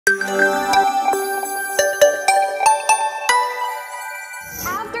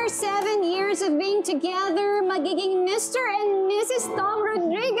coming together, magiging Mr. and Mrs. Tom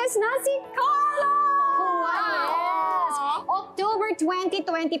Rodriguez na si Carla! Yes! October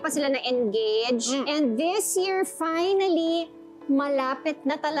 2020 pa sila na-engage. And this year, finally, malapit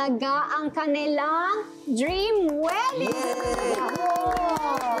na talaga ang kanilang dream wedding!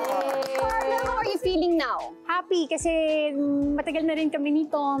 Carla, how are you feeling now? Happy kasi matagal na rin kami ni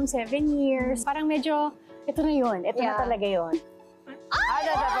Tom, 7 years. Parang medyo, ito na yun. Ito na talaga yun.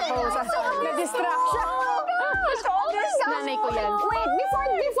 Na-distract siya. Nanay ko yan. Wait,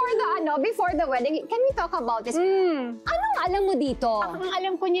 before the wedding, can we talk about this? Anong alam mo dito? Ang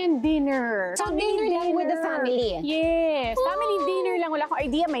alam ko niyan, dinner. So, dinner lang with the family? Yes. Family dinner lang. Wala akong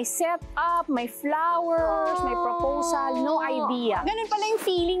idea. May setup, may flowers, may proposal. No idea. Ganun pala yung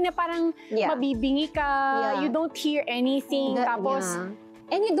feeling na parang mabibingi ka. You don't hear anything. Tapos,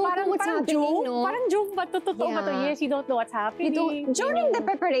 and you don't know what's happening, joke, no? Parang joke ba? Totoo ba to? Yes, you don't know what's happening. During the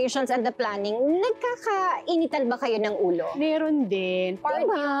preparations and the planning, nagkakainitan ba kayo ng ulo? Meron din. Part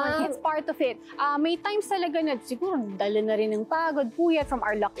yun. It's part of it. May times talaga na siguro dala na rin ng pagod, puyat from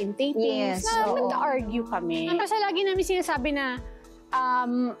our lock-in tapings. Na nagka-argue kami. Kasi lagi namin sinasabi na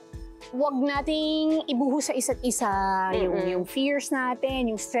wag nating ibuhos sa isa't isa yung fears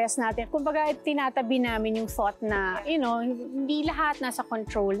natin, yung stress natin. Kumbaga, tinatabi namin yung thought na, hindi lahat nasa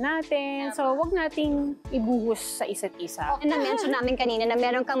control natin. So, wag nating ibuhos sa isa't isa. And na-mention namin kanina na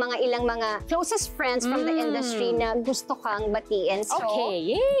meron kang ilang mga closest friends from the industry na gusto kang batiin. So,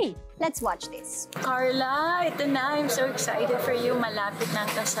 okay, yay! Let's watch this. Carla, ito na. I'm so excited for you. Malapit na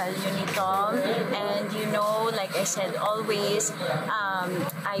ang kasal niyo ni Tom. And like I said, always,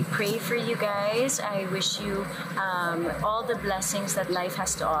 I pray for you guys. I wish you all the blessings that life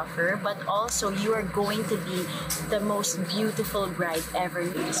has to offer. But also, you are going to be the most beautiful bride ever.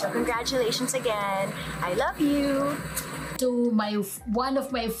 So congratulations again. I love you. To one of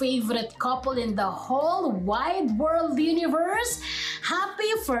my favorite couple in the whole wide world universe,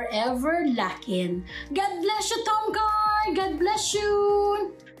 happy forever Lakin. God bless you, Tom Car. God bless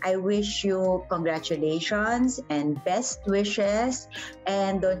you. I wish you congratulations and best wishes.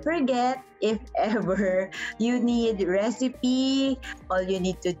 And don't forget, if ever you need recipe, all you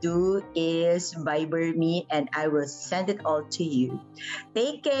need to do is Viber me and I will send it all to you.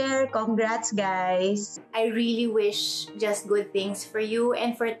 Take care. Congrats, guys. I really wish just good things for you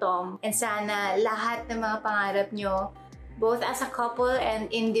and for Tom. And sana lahat ng mga pangarap nyo, both as a couple and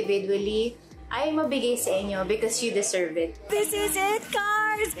individually, ay mabigay sa inyo because you deserve it. This is it,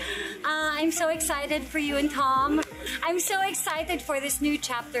 Cars! I'm so excited for you and Tom. I'm so excited for this new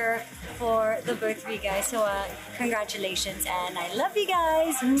chapter for the birth of you guys. So, congratulations and I love you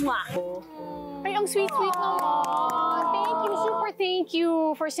guys! Mwah! Ay, ang sweet-sweet naman. Thank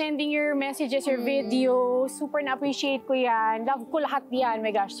you for sending your messages, your videos. Super na-appreciate ko yan. Love ko lahat yan. My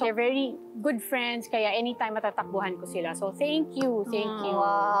gosh. So, they're very good friends. Kaya anytime matatakbuhan ko sila. So, thank you. Thank you.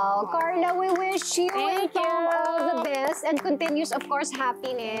 Wow. Carla, we wish you and Tom all the best and continuous, of course,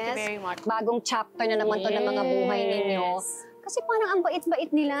 happiness. Thank you very much. Bagong chapter na naman to ng mga buhay ninyo. Kasi parang ang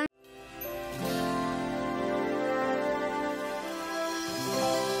bait-bait nila.